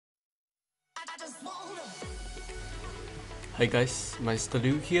Hi guys, Meister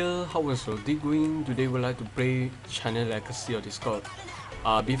here. How was your day going? Today we'd like to play China Legacy or Discord.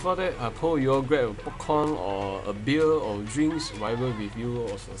 Before that, I hope you all grab a popcorn or a beer or drinks, whatever with you,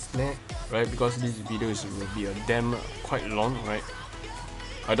 or a snack, right? Because this video will be a damn quite long, right?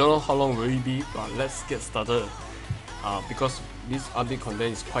 I don't know how long will it be, but let's get started. Because this update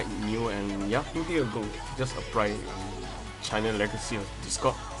content is quite new and yeah, 2 days ago, just apply China Legacy or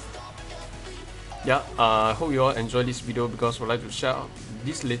Discord. Yeah, I hope you all enjoy this video because we'd like to share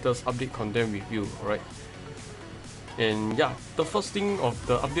this latest update content with you, alright? And yeah, the first thing of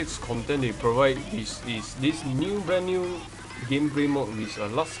the updates content they provide is this brand new gameplay mode with a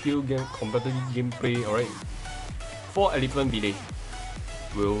large scale competitive gameplay, alright? 4 Elephant Village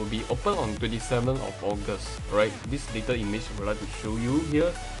will be open on 27th of August, alright? This later image we'd like to show you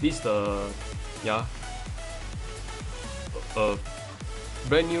here. This is the, yeah,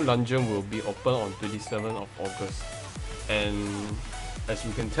 brand new dungeon will be open on 27th of August, and as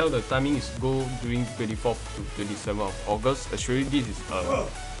you can tell, the timing is go during 24th to 27th of August. Actually, this is a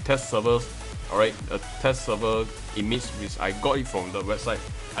test server, alright, a test server image which I got it from the website.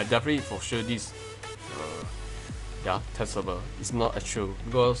 I definitely for sure this, yeah, test server. It's not actual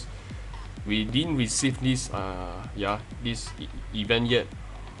because we didn't receive this, this event yet.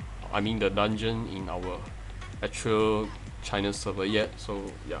 I mean the dungeon in our actual China server yet, so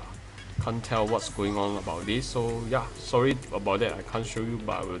yeah, can't tell what's going on about this. So yeah, sorry about that, I can't show you,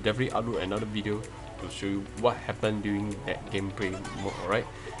 but I will definitely upload another video to show you what happened during that gameplay mode, alright?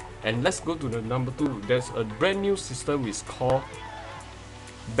 And let's go to the number 2. There's a brand new system which is called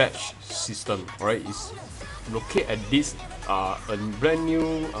batch system, alright? It's located at this a brand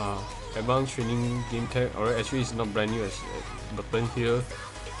new advanced training game tag, alright? Actually it's not brand new, as button here.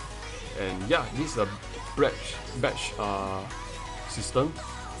 And yeah, this is a batch system.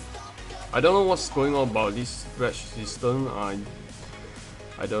 I don't know what's going on about this batch system. I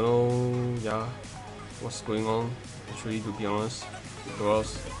don't know, yeah, what's going on actually, to be honest,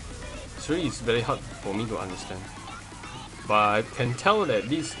 because actually it's very hard for me to understand. But I can tell that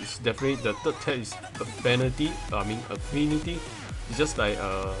this is definitely the third tag is affinity. It's just like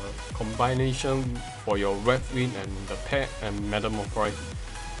a combination for your Wrathwing and the pack and Metamorph.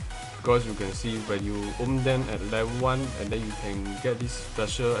 Because you can see when you own them at level 1, and then you can get this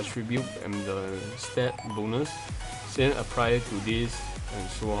special attribute and the stat bonus, then apply to this and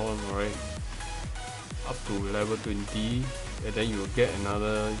so on, alright, up to level 20, and then you will get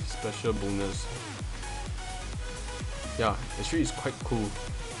another special bonus. Yeah, actually it's quite cool.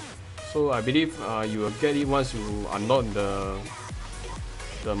 So I believe you will get it once you unlock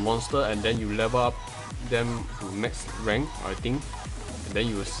the monster, and then you level up them to max rank, I think. Then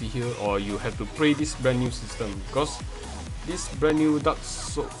you will see here, or you have to play this brand new system, because this brand new dark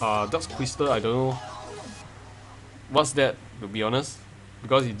crystal, I don't know what's that, to be honest,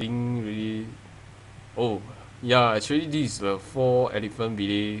 because it didn't really. Oh yeah, actually this is the 4 Elephant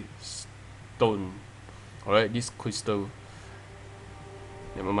Village stone, alright, this crystal.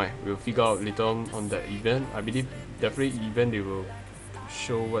 Never mind, we'll figure out later on that event. I believe definitely event they will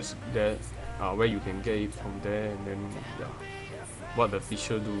show what's there, where you can get it from there, and then yeah, what the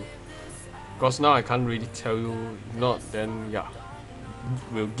feature do. Because now I can't really tell you. If not, then yeah,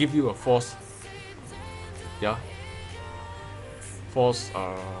 we'll give you a false,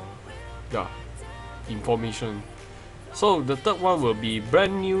 information. So the third one will be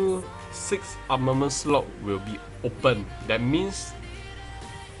brand new 6 armament slot will be open. That means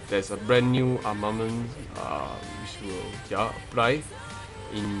there's a brand new armament which will apply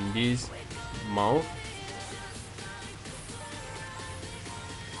in this mouth.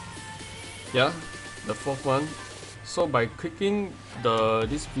 Yeah, the fourth one. So by clicking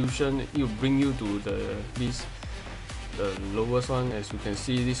this fusion, it will bring you to the lowest one. As you can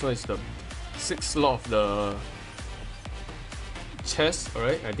see, this one is the 6th slot of the chest.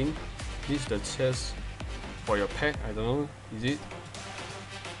 Alright, I think this is the chest for your pack. I don't know, is it?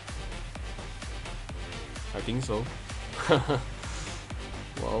 I think so.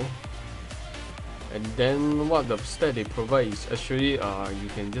 Wow. And then what the stat they provide is actually you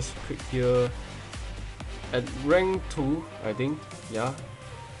can just click here at rank 2, I think, yeah.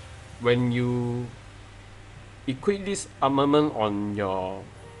 When you equip this armament on your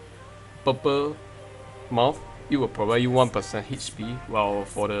purple mouth, it will provide you 1% HP, while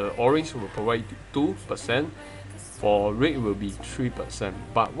for the orange it will provide 2%, for red it will be 3%,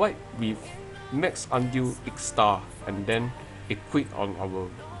 but white with max until X star and then equip on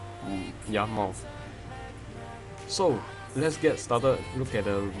our mouth. So let's get started. Look at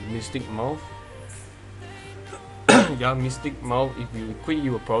the mystic mouth. yeah, Mystic Mouth, if you equip,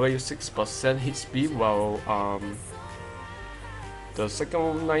 you will provide 6% hit speed, while the second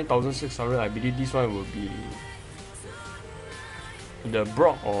one 9600, I believe this one will be the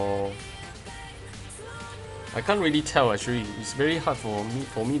Brock, or I can't really tell actually. It's very hard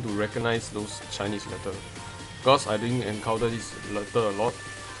for me to recognize those Chinese letters, because I didn't encounter this letter a lot.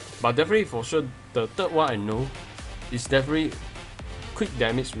 But definitely for sure, the third one I know is definitely quick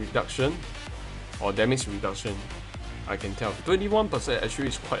damage reduction or damage reduction. I can tell 21% actually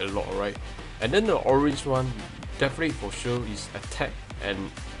is quite a lot, right? And then the orange one definitely for sure is attack and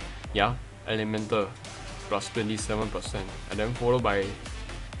yeah, elemental plus 27%, and then followed by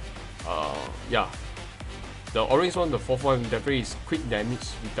yeah, the orange one, the fourth one definitely is quick damage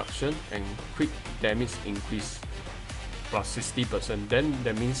reduction and quick damage increase plus 60%. Then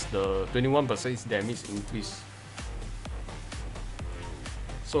that means the 21% is damage increase.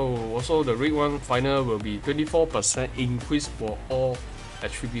 So also the red one final will be 24% increase for all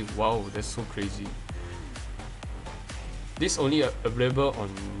attributes. Wow, that's so crazy. This only available on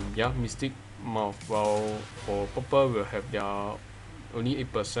yeah, Mystic Mouth, while for purple will have their only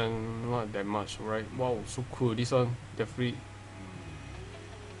 8%, not that much, right? Wow, so cool. This one definitely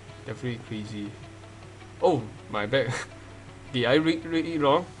crazy. Oh, my bad. Did I read it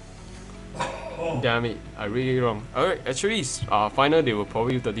wrong? Damn it, I read it wrong. Alright, actually it's final they will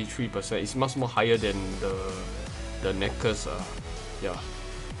probably 33%. It's much more higher than the necklace. Yeah.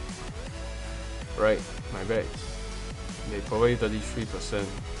 Right, my bad. They probably 33%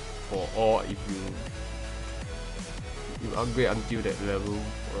 for all if you upgrade until that level.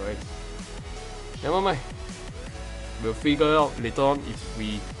 Alright. Never mind. We'll figure out later on if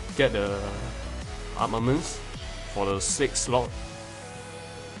we get the armaments for the 6th slot.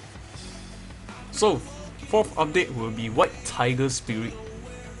 So, 4th update will be White Tiger Spirit.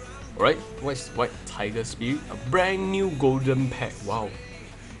 Alright, what is White Tiger Spirit? A brand new golden pack. Wow.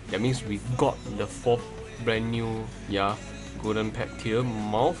 That means we got the 4th brand new, yeah, golden pack tier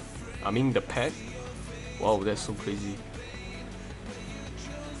mouth. I mean the pack. Wow, that's so crazy.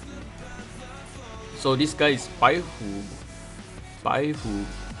 So this guy is Bai Hu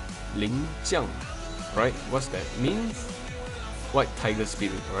Ling Jiang. Right, what's that mean? White Tiger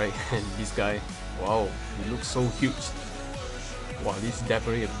Spirit, right? And this guy, wow, he looks so huge. Wow, this is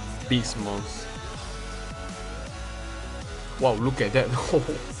definitely a beast monster. Wow, look at that.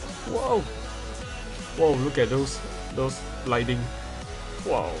 Wow. Wow, look at those lighting.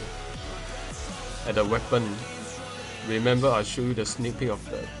 Wow. And the weapon. Remember I showed you the sneak peek of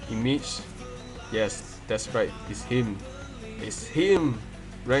the image? Yes, that's right, it's him. It's him!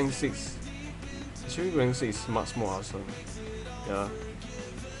 Rank 6. Actually rank 6 is much more awesome. Yeah.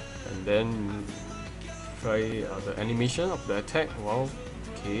 And then try the animation of the attack. Wow.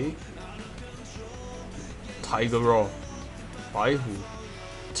 Okay. Tiger Roar. Bai Hu.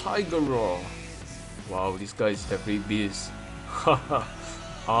 Tiger Roar. Wow, this guy is definitely beast. Haha.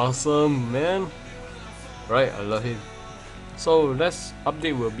 Awesome, man. Right, I love him. So next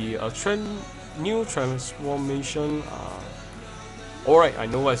update will be a new transformation. Alright, I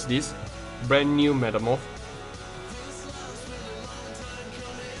know what's this. Brand new Metamorph.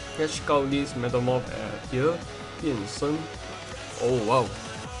 Let's check out this Metamorph here. 变身. Oh wow.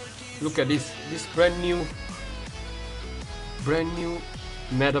 Look at this. This brand new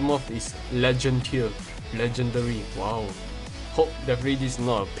Metamorph is Legend Tier. Legendary. Wow. Hope definitely this is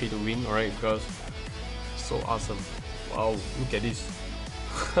not a pay to win, alright, because so awesome. Wow, look at this.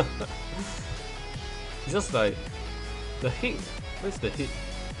 It's just like the head. Where's the head?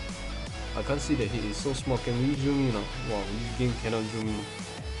 I can't see the head, it's so small. Can we zoom in now? Wow, this game cannot zoom in.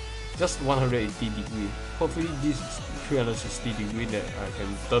 Just 180 degree. Hopefully this is 360 degree that I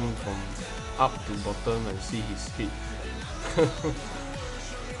can turn from up to bottom and see his head.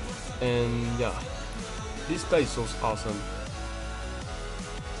 And yeah, this guy is so awesome.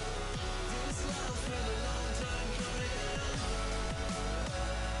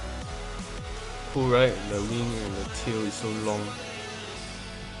 Cool, right? The wing and the tail is so long.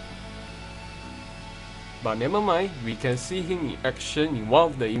 But never mind, we can see him in action in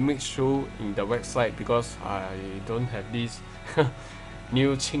one of the images shown in the website, because I don't have this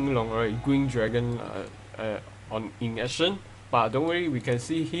new Qinglong, right? Green Dragon in action. But don't worry, we can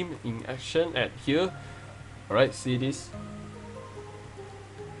see him in action at here. Alright, see this?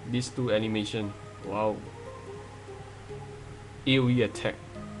 These two animation. Wow. AoE attack.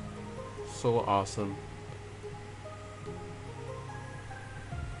 So awesome.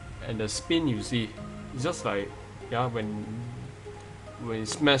 And the spin you see, it's just like, yeah, when you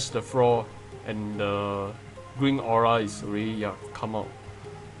smash the floor and the green aura is really come out.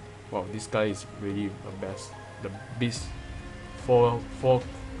 Wow, this guy is really the best. the beast, four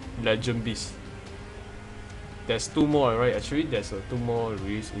legend beasts. There's 2 more, right? Actually, there's 2 more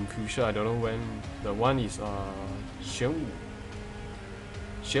released in future. I don't know when. The one is Xuanwu.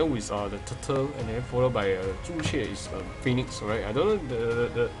 Xuanwu is the turtle, and then followed by Zhu Xie is phoenix, right? I don't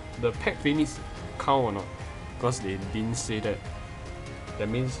know the pack phoenix count or not, because they didn't say that. That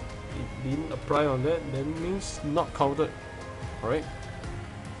means it didn't apply on that. That means not counted. Alright.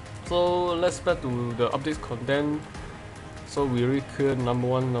 So let's back to the update content. So we already cleared number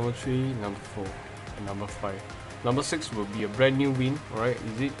 1, number 3, number 4, and number 5. Number 6 will be a brand new win. Alright,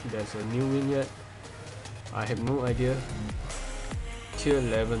 is it there's a new win yet? I have no idea. Tier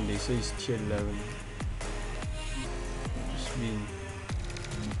 11, they say it's tier 11. This win.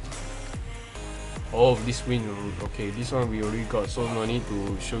 Oh, this win. Okay, this one we already got, so no need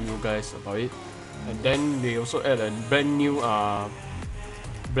to show you guys about it. And then they also add a brand new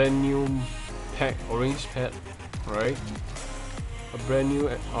pack, orange pet, right? A brand new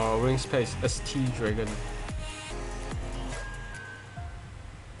orange pet is ST Dragon.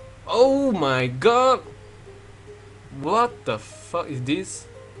 Oh my god! What the fuck is this?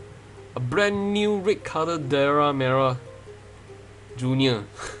 A brand new red colored Dara Mera Junior.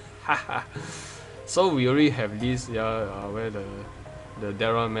 So we already have this, yeah, where the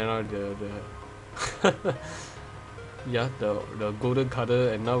Dara Mera, yeah, the golden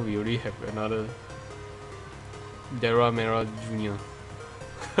color, and now we already have another Dara Mera Junior.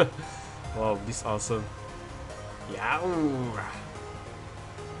 Wow, this is awesome. Yeah.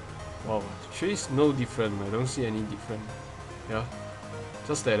 Wow, actually it's no different. I don't see any different. Yeah,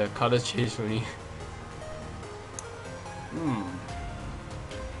 just that the color changed only.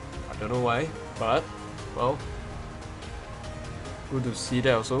 I don't know why, but well, good to see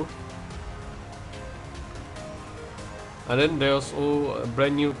that also. And then there's also a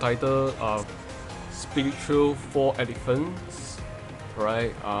brand new title of Spiritual 4 Elephants.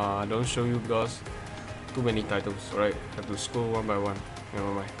 Right, I don't show you because too many titles, right? Have to scroll one by one.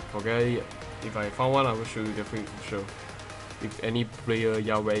 Never mind. Okay, if I found one, I will show you definitely for sure. If any player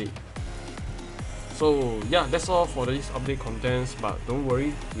y'all ready. So yeah, that's all for this update contents. But don't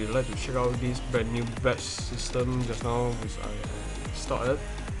worry, we'd like to check out this brand new badge system just now, which I started.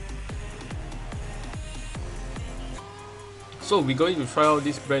 So we're going to try out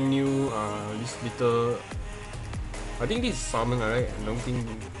this brand new, this little. I think this is summon, right? I don't think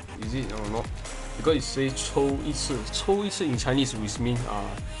is it or not. Because it says 抽一次，抽一次 in Chinese which means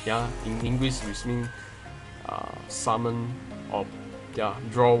yeah, in English which means summon or yeah,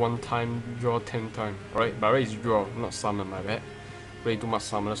 draw 1 time, draw 10 times, right? But right is draw, not summon, my bad. Play too much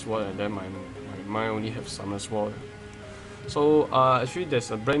Summoner's War and then my mind only have Summoner's War. So actually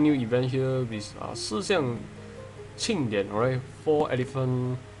there's a brand new event here with 四项庆典, right? 4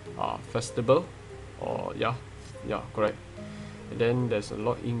 Elephant Festival, or yeah, correct. And then there's a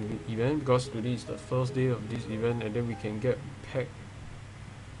login event because today is the first day of this event, and then we can get pack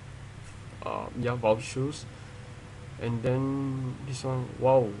yeah, vouchers. And then this one,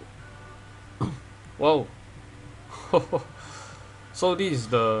 wow. Wow. So this is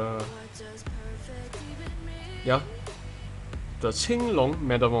the, yeah, the Qinglong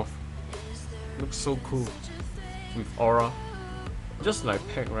Metamorph. Looks so cool with aura, just like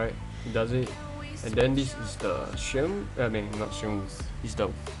pack, right? It does it. And then this is the not Xuanwu, it's the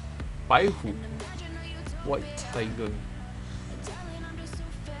Baihu, White Tiger.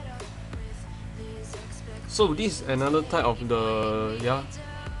 So this is another type of the, yeah,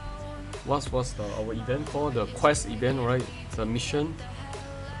 what's our event called? The quest event, right? The mission.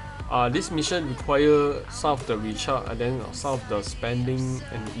 This mission require some of the recharge and then some of the spending,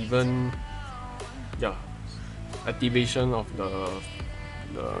 and even, yeah, activation of the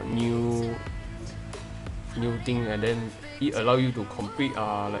new thing, and then it allow you to complete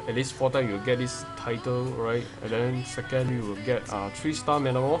like at least 4 times you'll get this title, right? And then second you will get 3-star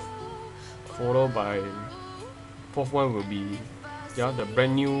Metamorph, followed by 4th one will be, yeah, the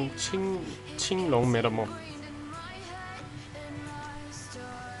brand new Qinglong Metamorph.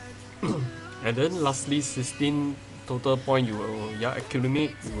 And then lastly 16 total point you will, yeah,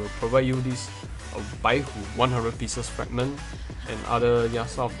 accumulate. It will provide you this Baihu 100 pieces fragment and other, yeah,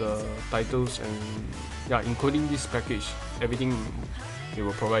 some of the titles, and yeah, including this package, everything it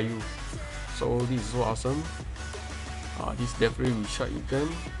will provide you. So this is so awesome. This definitely recharge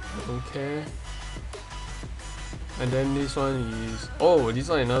event, I don't care. And then this one is, oh, this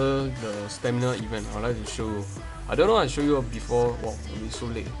one another, the stamina event. I'd like to show you. I don't know, I show you before. Wow, it's so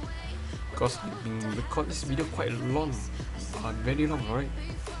late because I've been recording this video quite long, very long, right?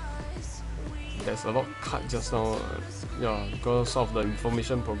 There's a lot cut just now. yeah, because of the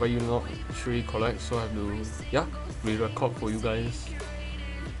information provided you not actually correct, so I have to re-record for you guys.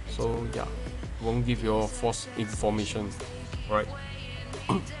 So yeah, won't give you false information, right?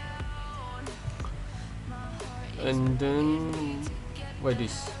 And then what is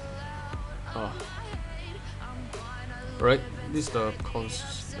this? Right, this is the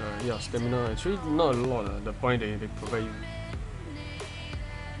stamina. Actually, not a lot. The point they provide you,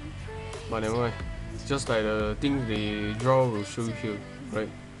 but never mind. It's just like the thing they draw will show you here, right?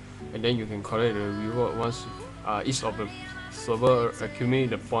 And then you can collect the reward once each of the server accumulate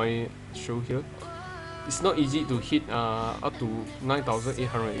the point show here. It's not easy to hit up to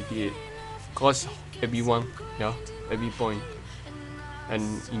 9,888 cost everyone, every point, and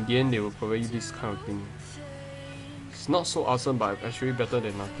in the end they will provide you this kind of thing. It's not so awesome, but actually better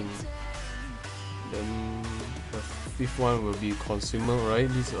than nothing. Then the fifth one will be consumer, right?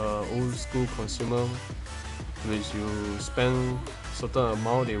 This old school consumer, which you spend certain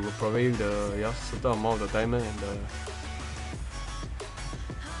amount, they will provide you the certain amount of diamond and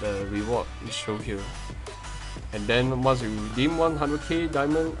the reward is shown here. And then once you redeem 100k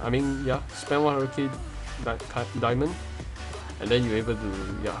diamond, spend 100k diamond, and then you're able to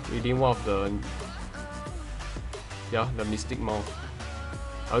redeem one of the mystic mount.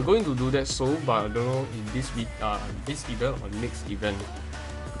 I'm going to do that but I don't know in this event or next event,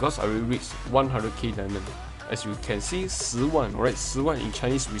 because I will reach 100k diamond. As you can see, 10万, right? 10万 in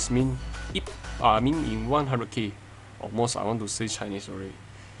Chinese, which mean in 100k. Almost I want to say Chinese already.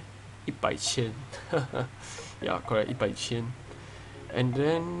 100千. Yeah, correct, 100千. And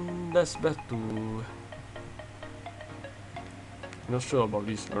then let's back to, not sure about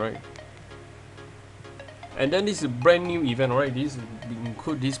this, alright. And then this is a brand new event, alright. This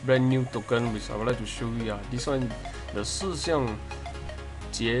include this brand new token which I would like to show you. This one, the 四象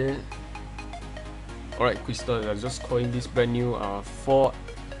节, alright, crystal. I'm just calling this brand new 4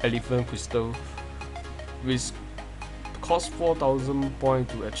 elephant crystal, which cost 4,000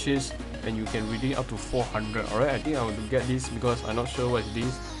 points to achieve, and you can redeem up to 400. Alright, I think I want to get this because I'm not sure what it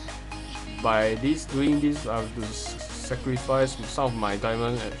is. By doing this, I have to sacrifice some of my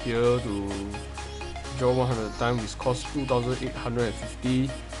diamond here to draw 100 times, which costs 2,850.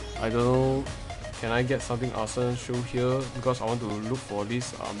 I don't know, can I get something awesome show here, because I want to look for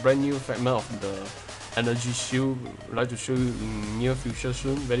this brand new fragment of the energy shield. I'd like to show you in near future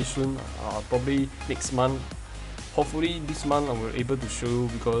soon, very soon, probably next month. Hopefully this month I will able to show you,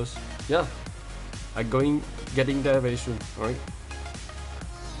 because I'm getting there very soon. Alright.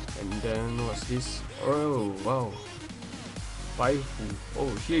 And then what's this? Oh wow. Oh,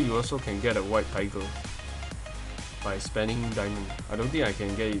 here you also can get a white tiger by spending diamond. I don't think I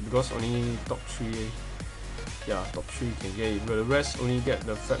can get it because only top 3. Top 3 can get it, but the rest only get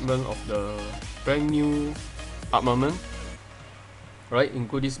the fragment of the brand new armament. Right,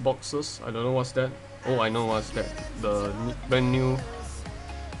 include these boxes. I don't know what's that. Oh, I know what's that. The brand new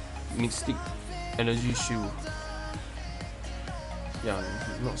mystic energy shield.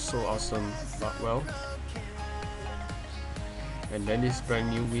 Not so awesome, but well. And then this brand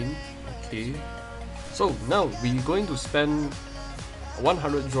new win. Okay. So now we're going to spend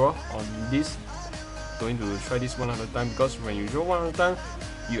 100 draw on this. Going to try this 100 times, because when you draw 100 times,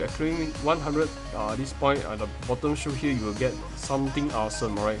 you accumulate 100 this point at the bottom show here, you will get something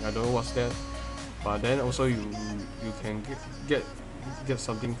awesome. Alright, I don't know what's that, but then also you can get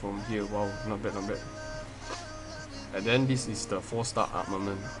something from here. Wow, not bad, not bad. And then this is the 4-star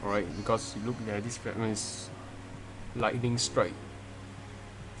armament. Alright, because you look at this fragment is lightning strike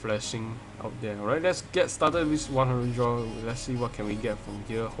flashing out there. Alright, let's get started with 100 draw. Let's see what can we get from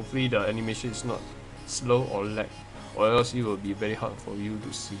here. Hopefully the animation is not slow or lag, or else it will be very hard for you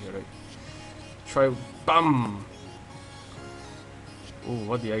to see. Right, try. Bam. Oh,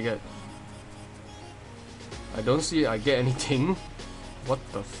 what did I get? I don't see I get anything. What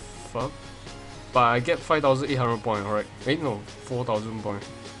the fuck? But I get 5,800 points. Alright, wait, no, 4,000 points.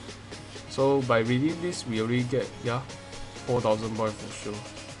 So by reading this, we already get 4,000 points for sure.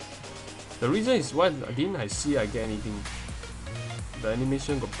 The reason is why didn't I see I get anything. The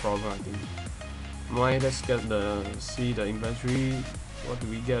animation got problem, I think. Let's get see the inventory. What do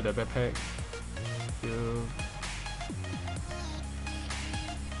we get? The backpack here.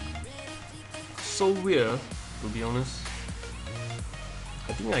 So weird, to be honest.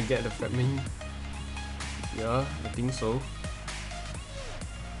 I think I get the fragment. Yeah, I think so.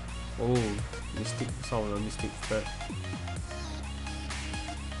 Oh, mystic, some of the mystic fat.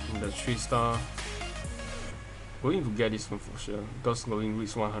 And the 3-star. Going to get this one for sure, because going to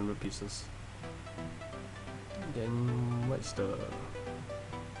reach 100 pieces. Then what's the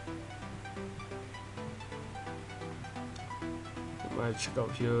I check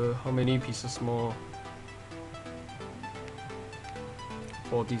out here how many pieces more.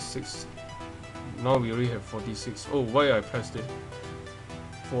 46. Now we already have 46. Oh, why I pressed it?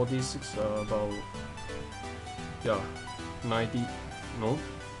 46 about, yeah, 90, no,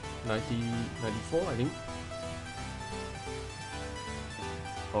 90, 94 I think.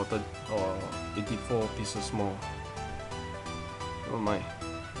 Or 84 pieces more. Oh my.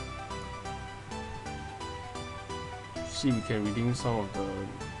 See, we can redeem some of the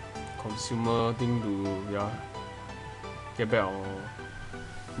consumer thing to, yeah, get back our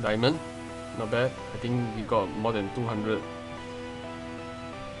diamond. Not bad. I think we got more than 200.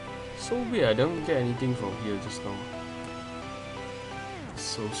 So weird, I don't get anything from here just now. It's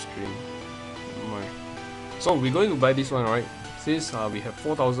so strange. Oh my. So we're going to buy this one, right? Since we have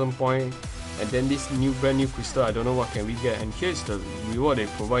 4,000 points, and then this brand new crystal, I don't know what can we get. And here's the reward they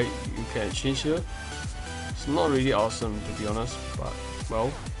provide. You can exchange here. It's not really awesome to be honest, but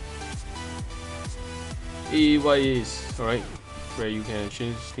well, AYA is alright, where you can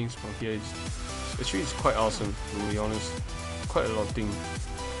exchange things from here. It's quite awesome to be honest. Quite a lot of things.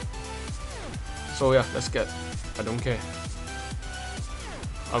 So yeah, let's get. I don't care.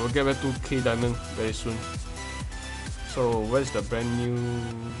 I will get back to K Diamond very soon. So where's the brand new?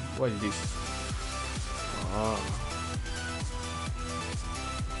 What is this?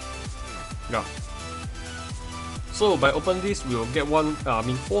 Yeah. So by opening this, we will get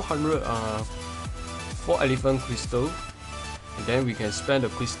 400 4 elephant crystal, and then we can spend the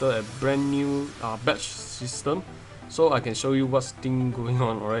crystal at brand new batch system. So I can show you what's thing going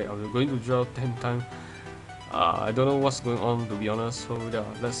on. Alright, I'm going to draw 10 times. I don't know what's going on to be honest. So yeah,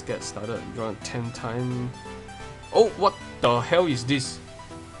 let's get started. Draw 10 times. Oh, what the hell is this?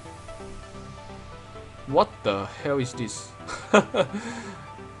 What the hell is this?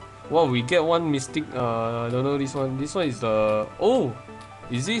 Wow, we get one mystic. I don't know this one. This one is the. Oh,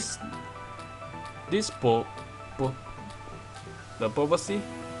 is this the purposely?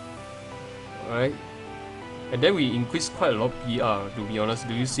 Alright. And then we increase quite a lot of PR to be honest.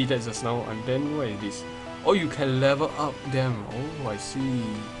 Do you see that just now? And then what is this? Oh, you can level up them. Oh, I see.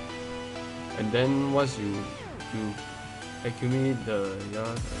 And then once you accumulate the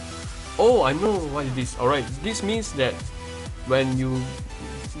oh, I know what it is. Alright, this means that when you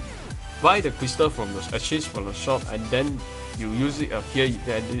buy the crystal from the exchange from the shop and then you use it here,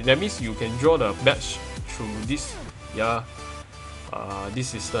 that means you can draw the batch through this this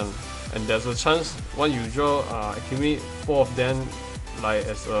system. And there's a chance when you draw accumulate 4 of them, like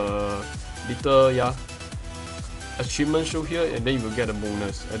as a little achievement show here, and then you will get a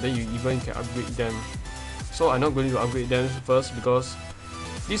bonus, and then you even can upgrade them. So I'm not going to upgrade them first because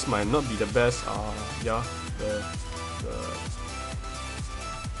this might not be the best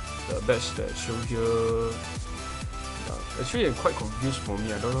the batch that show here. Actually I'm quite confused for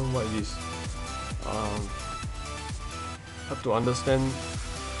me. I don't know what it is. Have to understand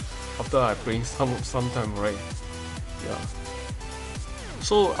after I playing some time, right? Yeah.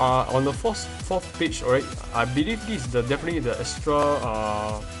 So on the fourth page, alright, I believe this is definitely the extra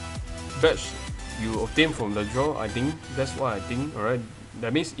batch you obtain from the draw. I think that's what I think. Alright,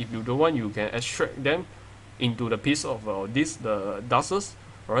 that means if you don't want, you can extract them into the piece of the dusters.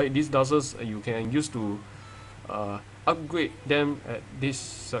 Alright, these dusters you can use to upgrade them at this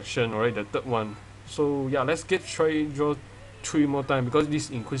section. Alright, the third one. So yeah, let's try draw 3 more times because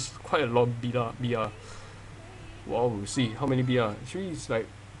this increased quite a lot of BR. Wow, see how many BR. Actually it's like,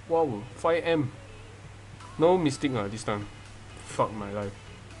 wow, 5M. No mistake this time. Fuck my life.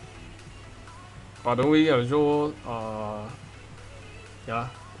 By the way, I'll draw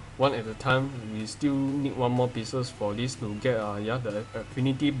one at a time. We still need 1 more pieces for this to get the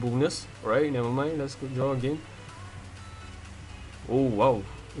affinity bonus. Alright, never mind, let's go draw again. Oh wow,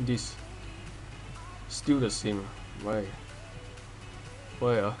 this still the same. Why?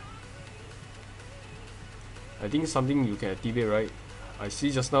 I think something you can activate, right? I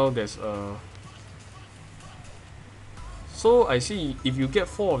see just now there's a. So I see if you get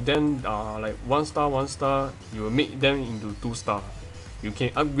 4 of them, like 1 star, you will make them into 2 star. You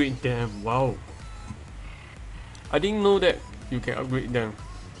can upgrade them. Wow. I didn't know that you can upgrade them.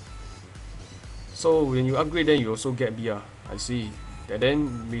 So when you upgrade them, you also get BR. I see. And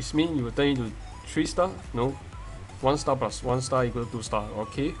then this means you will turn into 3 star. No, 1 star plus 1 star equals 2 star.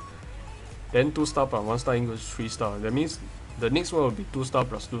 Okay. Then 2 star plus 1 star equals 3 star. That means the next one will be 2 star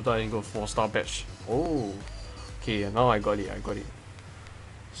plus 2 star equals 4 star batch. Oh, okay. Now I got it.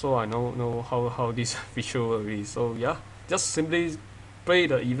 So I know how this feature will be. So yeah, just simply play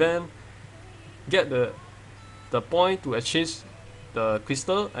the event, get the point to exchange the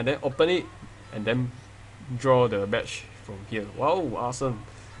crystal, and then open it, and then draw the batch from here. Wow, awesome.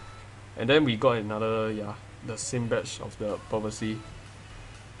 And then we got another, yeah, the same batch of the prophecy.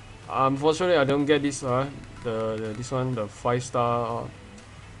 Unfortunately, I don't get this this one, the 5-star.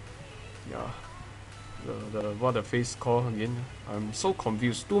 Yeah, what the face call again. I'm so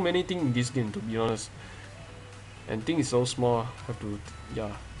confused. Too many things in this game, to be honest. And thing is so small. Have to,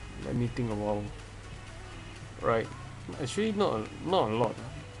 yeah. Let me think a while. Right. Actually, not a lot.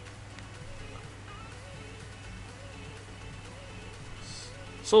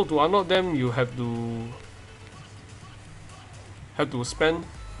 So to unlock them, you have to spend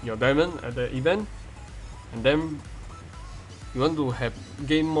your diamond at the event, and then you want to have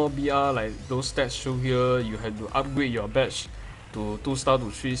gain more BR like those stats show here. You have to upgrade your badge to 2-star to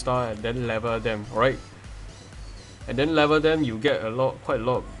 3-star and then level them, right? And then level them, you get quite a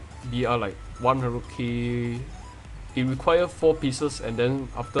lot of BR, like 100k. It requires 4 pieces, and then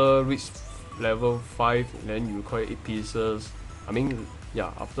after reach level 5, then you require 8 pieces. I mean,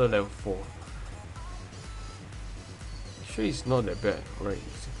 yeah, after level 4. Actually, it's not that bad, right?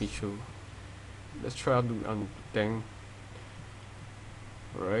 It's official. Let's try out to tank.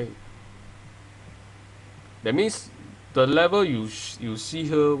 Right. That means the level you see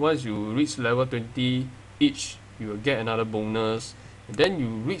here, once you reach level 20 each, you will get another bonus. And then you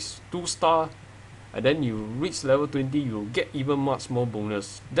reach 2-star, and then you reach level 20, you will get even much more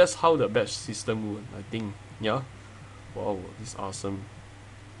bonus. That's how the badge system works, I think. Yeah. Wow, this is awesome.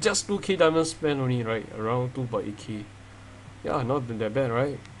 Just 2k diamond spent only, right? Around 2.8k. Yeah, not that bad,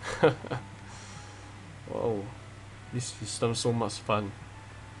 right? Wow, this system so much fun.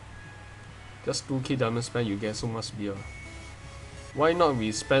 Just 2k diamond spend, you get so much beer. Why not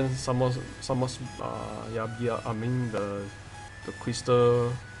we spend some more yeah, beer, I mean the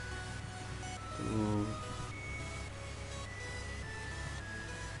crystal to...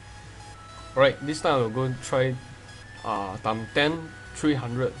 Alright, this time I'll go and try time 10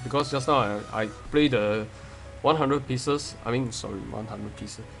 300, because just now I play the 100 pieces, I mean sorry, 100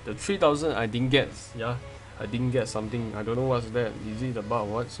 pieces, the 3000 I didn't get. Yeah, I didn't get something, I don't know what's that. Is it about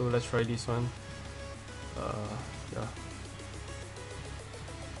what? So let's try this one. Yeah.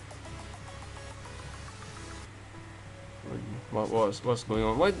 What's going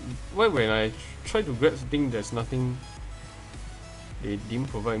on? Why when I try to grab something, there's nothing? They didn't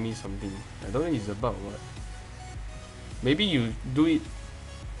provide me something. I don't know it's about what. Maybe you do it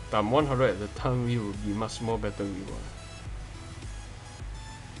time 100 at the time, it will be much more better reward.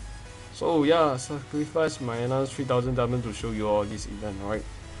 So yeah, sacrifice my another 3000 diamond to show you all this event, right?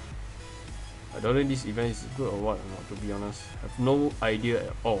 I don't know if this event is good or what, to be honest. I have no idea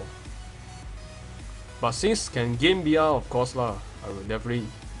at all. But since can gain BR, of course lah, I will definitely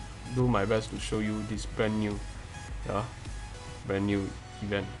do my best to show you this brand new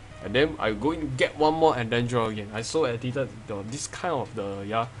event. And then I'm going to get one more and then draw again. I so addicted to this kind of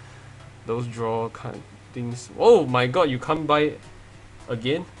those draw kind of things. Oh my god, you can't buy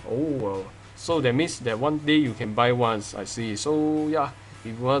again? Oh well. So that means that one day you can buy once, I see. So yeah,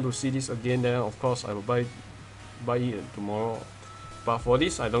 if you want to see this again, then of course I will buy it tomorrow. But for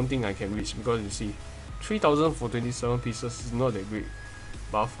this, I don't think I can reach, because you see 3000 for 27 pieces is not that great.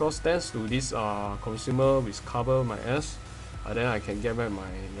 But of course, thanks to this consumer which cover my ass, then I can get back my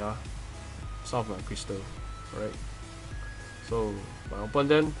some of my crystal, right? So by open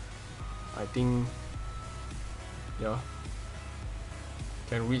then, I think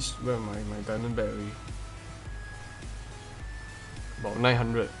can reach where my diamond back already. About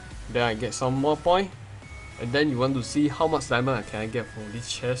 900. Then I get some more point, and then you want to see how much diamond can I get for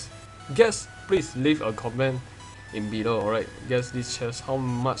this chest? Guess, please leave a comment in below. Alright, guess this chest, how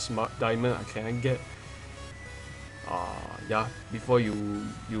much diamond can I get? Yeah, before you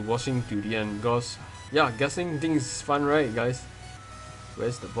watching to the end, because yeah, guessing things is fun, right guys?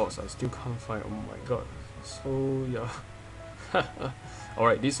 Where's the box? I still can't find. Oh my god. So yeah.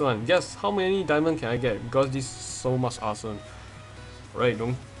 Alright, this one. Guess how many diamond can I get? Because this is so much awesome. Right,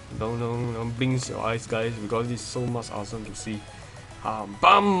 don't blink your eyes guys, because this is so much awesome to see.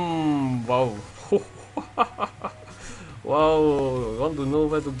 Bam! Wow. Wow, want to know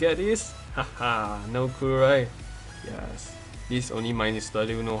where to get this? Haha, no clue, right? Yes, this only Meister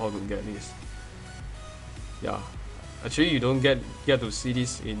will know how to get this. Yeah, actually you don't get to see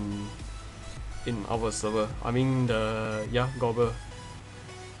this in our server. I mean the Gobber.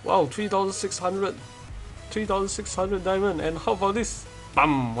 Wow, 3600 diamond, and how about this?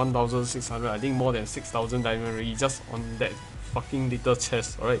 Bam, 1600. I think more than 6000 diamond already just on that fucking little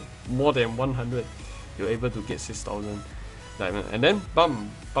chest. Alright, more than 100, you're able to get 6000 diamond, and then bam,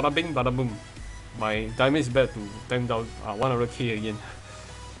 bada bing, bada boom. My diamond is back to 100k again.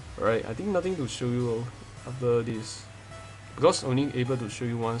 Alright, I think nothing to show you after this. because only able to show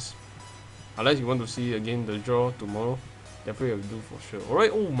you once. Unless you want to see again the draw tomorrow, definitely I will do for sure.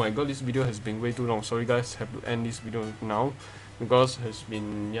 Alright, oh my god, this video has been way too long. Sorry guys, have to end this video now because it has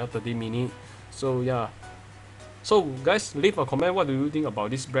been 30 minutes. So yeah. So guys, leave a comment. What do you think about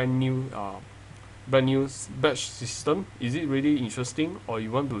this brand new batch system? Is it really interesting, or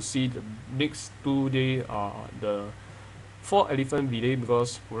you want to see the next 2 day the 4 elephant delay,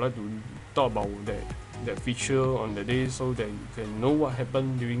 because we would like to talk about that feature on the day so that you can know what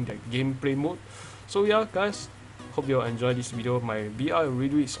happened during that gameplay mode. So yeah guys, hope you all enjoy this video. My BR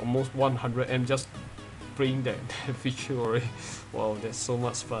already is almost 100M just playing that feature already. Wow, that's so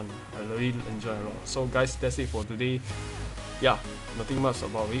much fun. I really enjoy a lot. So guys, that's it for today. Yeah, nothing much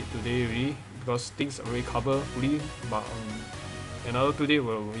about it today really, because things are already covered fully, but another 2 day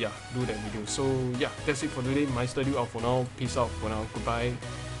we'll do that video. So yeah, that's it for today. Meister out for now. Peace out for now. Goodbye.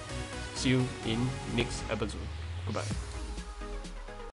 See you in next episode. Goodbye.